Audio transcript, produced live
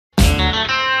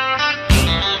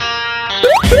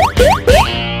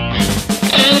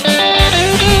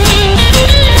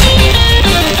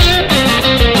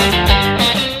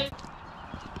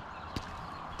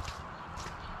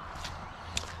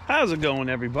How's it going,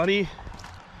 everybody?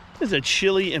 It's a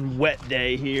chilly and wet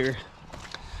day here.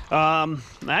 I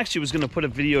actually was going to put a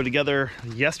video together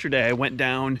yesterday. I went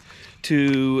down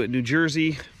to New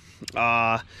Jersey, took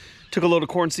a load of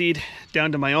corn seed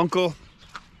down to my uncle.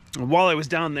 While I was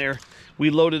down there, we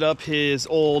loaded up his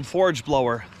old forage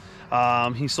blower.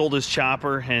 He sold his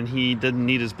chopper and he didn't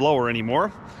need his blower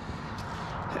anymore.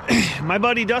 My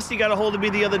buddy Dusty got a hold of me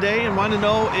the other day and wanted to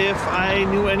know if I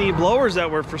knew any blowers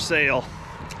that were for sale.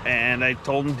 And I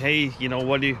told him, hey, you know,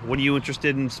 what are you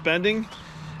interested in spending?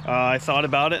 I thought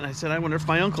about it and I said, I wonder if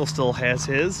my uncle still has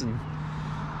his. And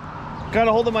got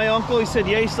a hold of my uncle. He said,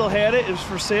 yeah, he still had it. It was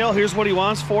for sale. Here's what he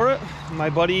wants for it.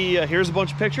 My buddy, here's a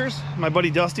bunch of pictures. My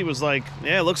buddy Dusty was like,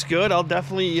 yeah, it looks good. I'll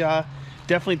definitely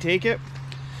take it.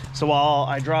 So while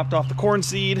I dropped off the corn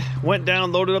seed, went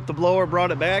down, loaded up the blower,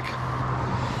 brought it back.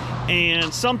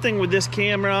 And something with this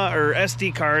camera or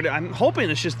SD card, I'm hoping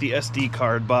it's just the SD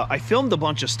card, but I filmed a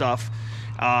bunch of stuff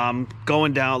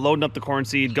going down, loading up the corn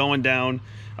seed, going down,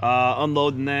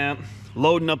 unloading that,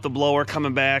 loading up the blower,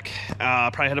 coming back.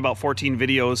 Probably had about 14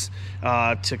 videos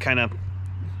to kind of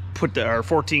put or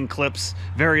 14 clips,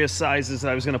 various sizes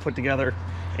that I was going to put together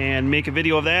and make a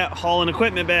video of that, hauling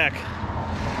equipment back.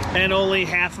 And only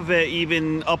half of it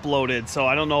even uploaded, so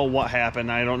I don't know what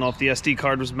happened. I don't know if the SD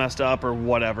card was messed up or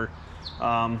whatever.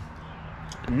 Not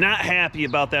happy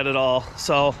about that at all.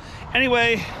 So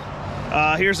anyway,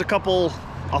 here's a couple,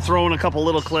 I'll throw in a couple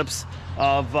little clips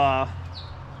of,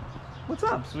 what's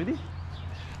up, sweetie?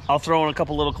 I'll throw in a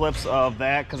couple little clips of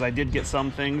that because I did get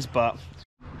some things, but...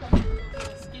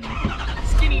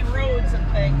 Skinny roads and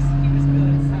things. He was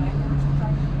good.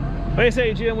 What do you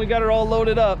say, Jim? We got her all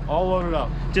loaded up. All loaded up.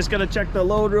 Just gotta check the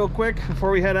load real quick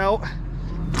before we head out.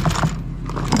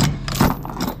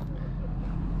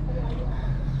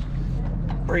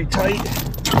 Pretty tight.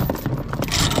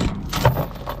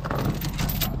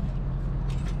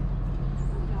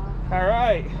 All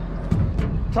right.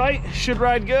 Tight, should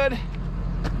ride good.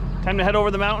 Time to head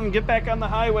over the mountain, get back on the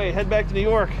highway, head back to New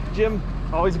York. Jim,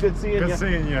 always good seeing you. Good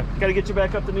seeing you. Gotta get you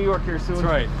back up to New York here soon. That's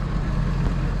right.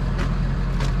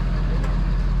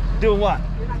 Doing what?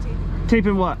 You're not taping.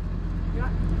 Taping what? You're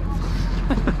not.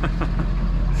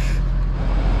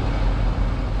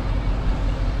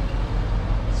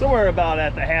 So we're about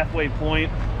at the halfway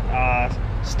point.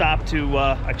 Stopped to,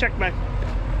 I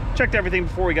checked everything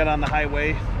before we got on the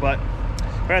highway, but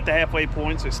we're at the halfway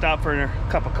point, so we stopped for a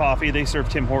cup of coffee. They serve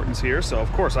Tim Hortons here, so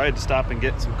of course I had to stop and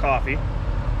get some coffee.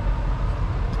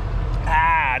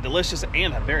 Ah, delicious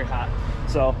and very hot.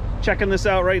 So checking this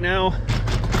out right now.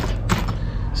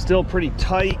 Still pretty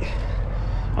tight.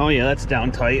 Oh yeah, that's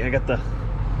down tight. I got the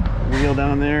wheel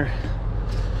down there.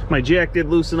 My jack did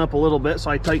loosen up a little bit, so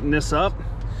I tightened this up.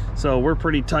 So we're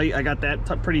pretty tight. I got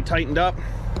that pretty tightened up.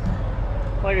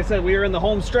 Like I said, we are in the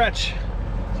home stretch.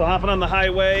 So hopping on the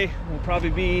highway,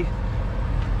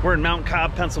 we're in Mount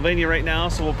Cobb, Pennsylvania right now,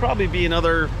 so we'll probably be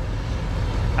another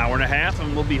hour and a half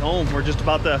and we'll be home. We're just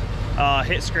about to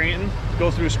hit Scranton, go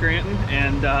through Scranton,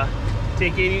 and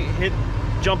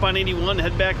jump on 81 and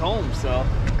head back home. So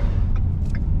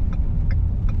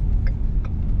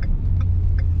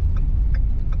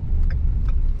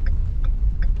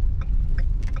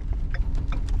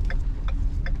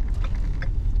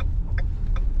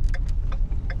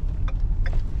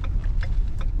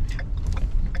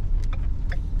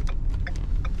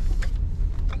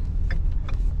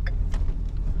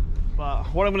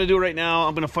what I'm going to do right now,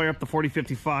 I'm going to fire up the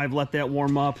 4055, let that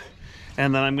warm up,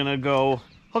 and then I'm going to go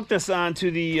hook this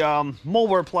onto the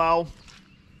Moldboard Plow,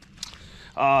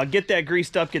 get that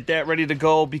greased up, get that ready to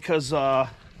go, because we're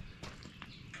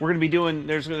going to be doing,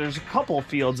 there's a couple of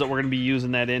fields that we're going to be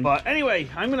using that in. But anyway,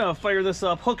 I'm going to fire this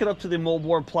up, hook it up to the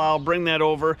Moldboard Plow, bring that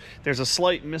over. There's a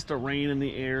slight mist of rain in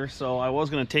the air, so I was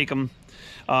going to take the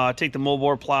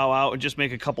Moldboard Plow out and just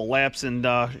make a couple laps and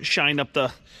shine up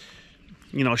the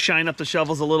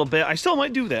shovels a little bit. I still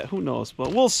might do that, who knows,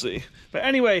 but we'll see. But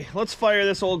anyway, let's fire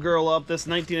this old girl up, this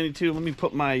 1992. Let me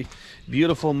put my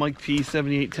beautiful Mike P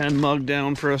 7810 mug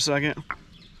down for a second.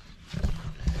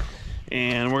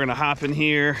 And we're gonna hop in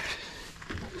here.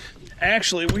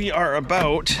 Actually, we are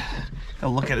about, I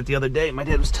look at it the other day, my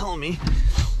dad was telling me,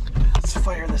 let's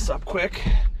fire this up quick.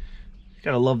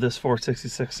 Gotta love this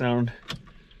 466 sound.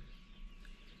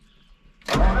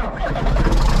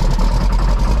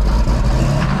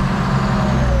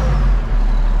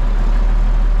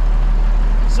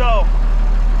 So,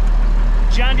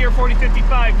 John Deere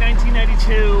 4055,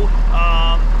 1992.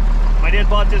 My dad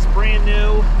bought this brand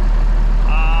new,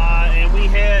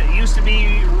 and it used to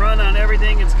be run on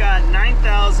everything. It's got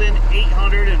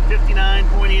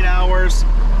 9,859.8 hours.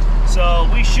 So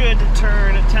we should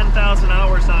turn 10,000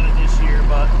 hours on it this year,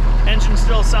 but engine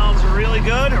still sounds really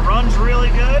good. It runs really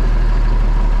good.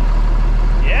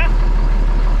 Yeah.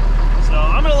 So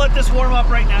I'm gonna let this warm up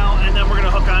right now, and then we're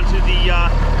gonna hook onto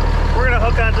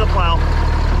the plow.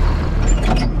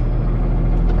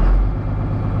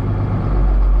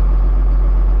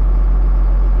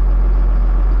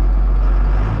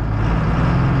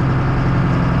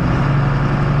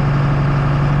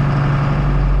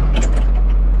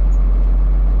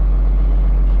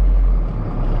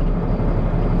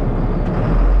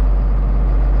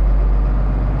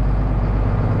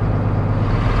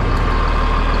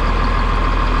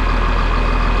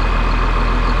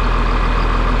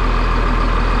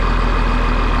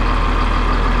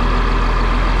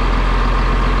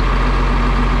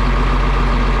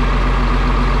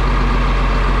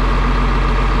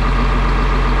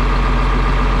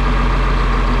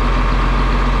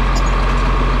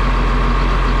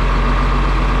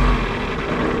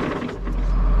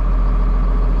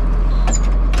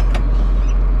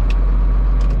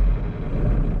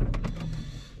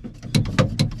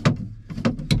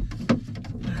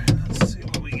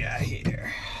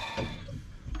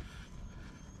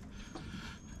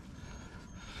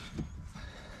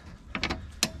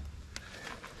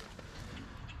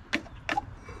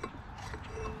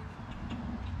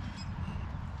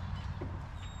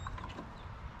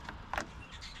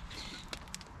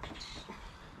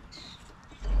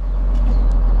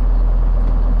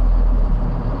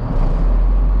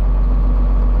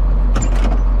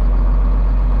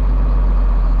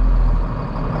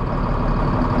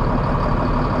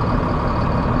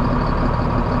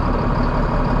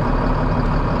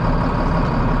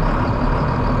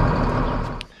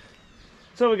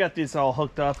 So we got this all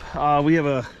hooked up. We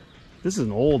have this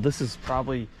is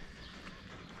probably,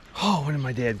 oh, when did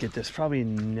my dad get this? Probably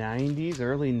 90s,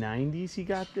 early 90s he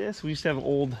got this. We used to have an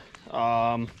old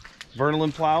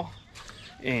Moldboard Plow,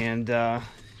 and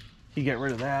he got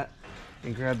rid of that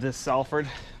and grabbed this Salford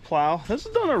plow. This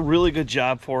has done a really good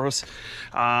job for us.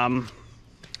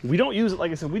 We don't use it,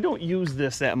 like I said, we don't use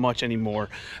this that much anymore.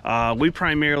 We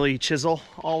primarily chisel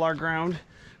all our ground.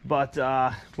 But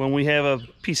when we have a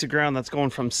piece of ground that's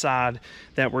going from sod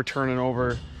that we're turning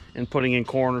over and putting in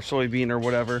corn or soybean or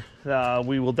whatever,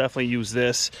 we will definitely use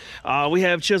this. We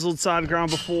have chiseled sod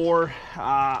ground before.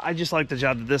 I just like the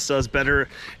job that this does better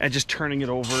at just turning it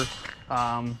over.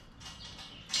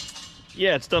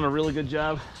 Yeah, it's done a really good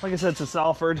job. Like I said, it's a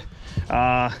Salford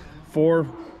 4-row,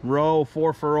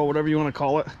 4-furrow, whatever you want to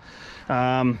call it.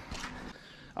 I'm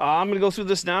gonna go through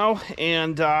this now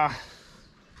and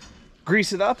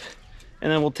grease it up,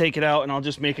 and then we'll take it out, and I'll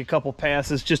just make a couple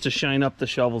passes just to shine up the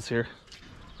shovels here.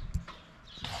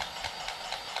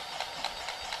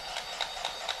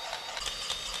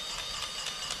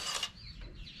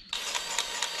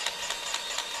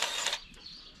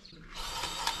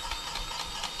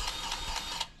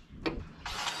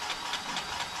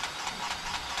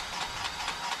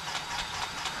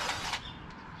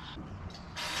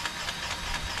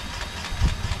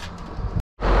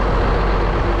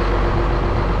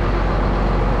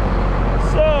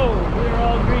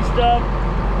 Up,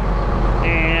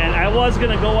 and I was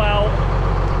gonna go out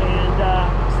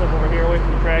and step over here away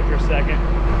from the tractor a second.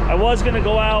 I was gonna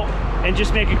go out and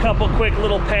just make a couple quick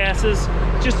little passes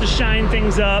just to shine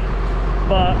things up,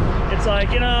 but it's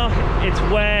like, you know, it's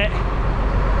wet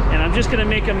and I'm just gonna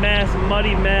make a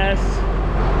muddy mess.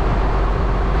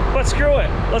 But screw it,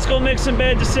 let's go make some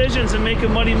bad decisions and make a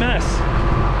muddy mess.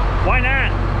 Why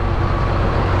not?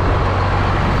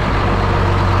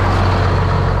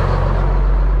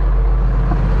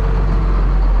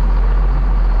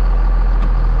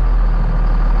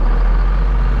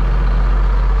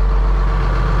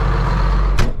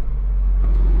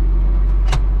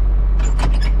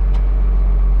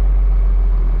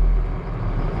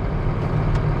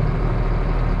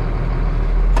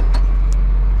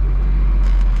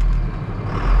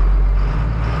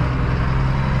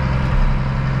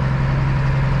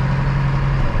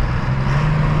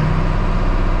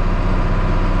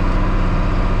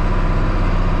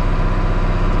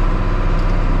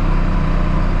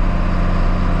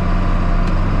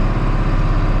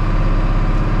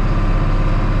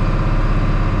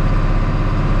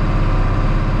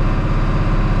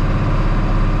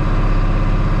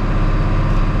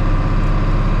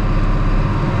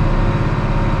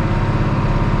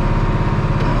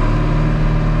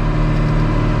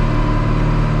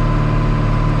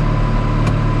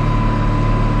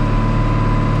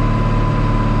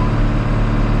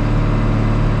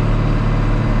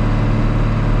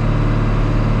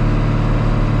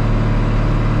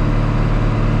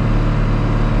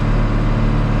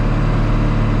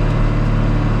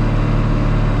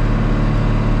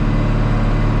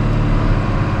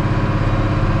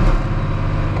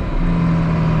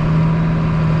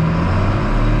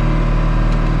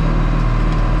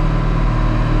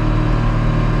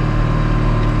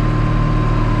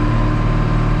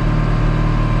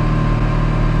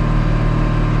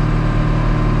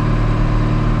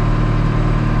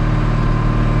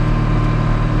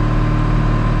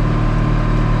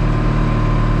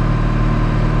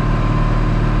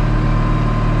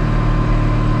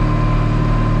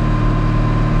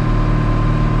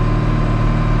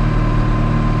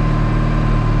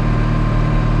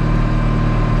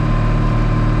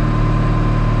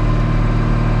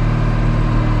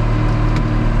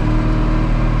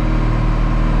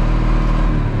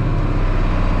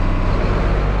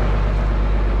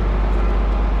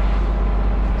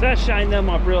 That shined them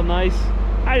up real nice.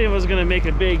 I was gonna make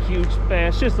a big, huge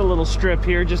splash, just a little strip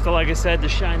here, just to, like I said, to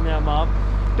shine them up.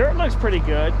 Dirt looks pretty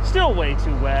good. Still way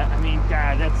too wet. I mean,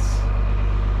 God, that's,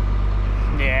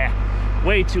 yeah,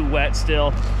 way too wet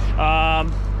still.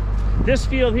 This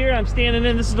field here I'm standing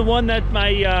in, this is the one that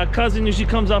my cousin usually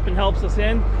comes up and helps us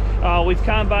in. We've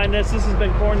combined this. This has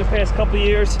been corn the past couple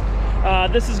years.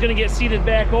 This is gonna get seeded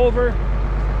back over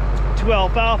to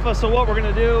alfalfa. So what we're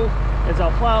gonna do is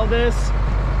I'll plow this,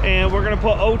 and we're gonna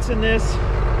put oats in this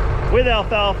with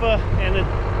alfalfa and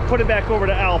then put it back over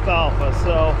to alfalfa.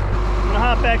 So I'm gonna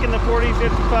hop back in the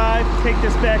 4055, take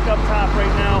this back up top right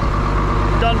now.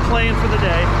 Done playing for the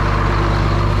day.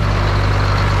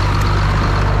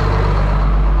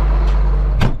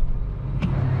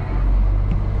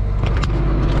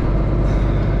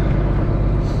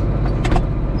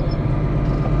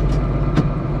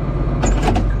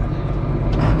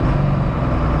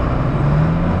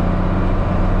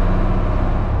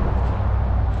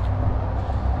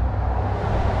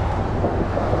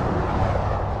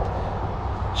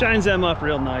 Shines them up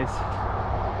real nice.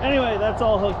 Anyway, that's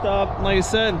all hooked up. Like I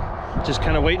said, just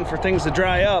kind of waiting for things to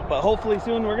dry up, but hopefully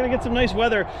soon we're gonna get some nice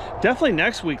weather. Definitely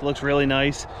next week looks really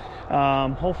nice.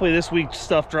 Hopefully this week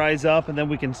stuff dries up and then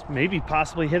we can maybe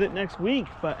possibly hit it next week.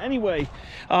 But anyway,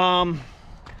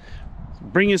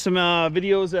 bring you some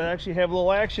videos that actually have a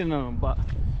little action on them. But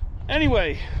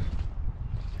anyway,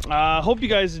 hope you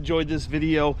guys enjoyed this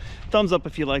video. Thumbs up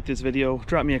if you like this video.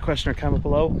 Drop me a question or comment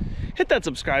below. Hit that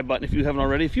subscribe button if you haven't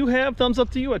already. If you have, thumbs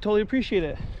up to you. I totally appreciate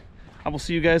it. I will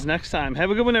see you guys next time. Have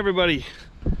a good one, everybody.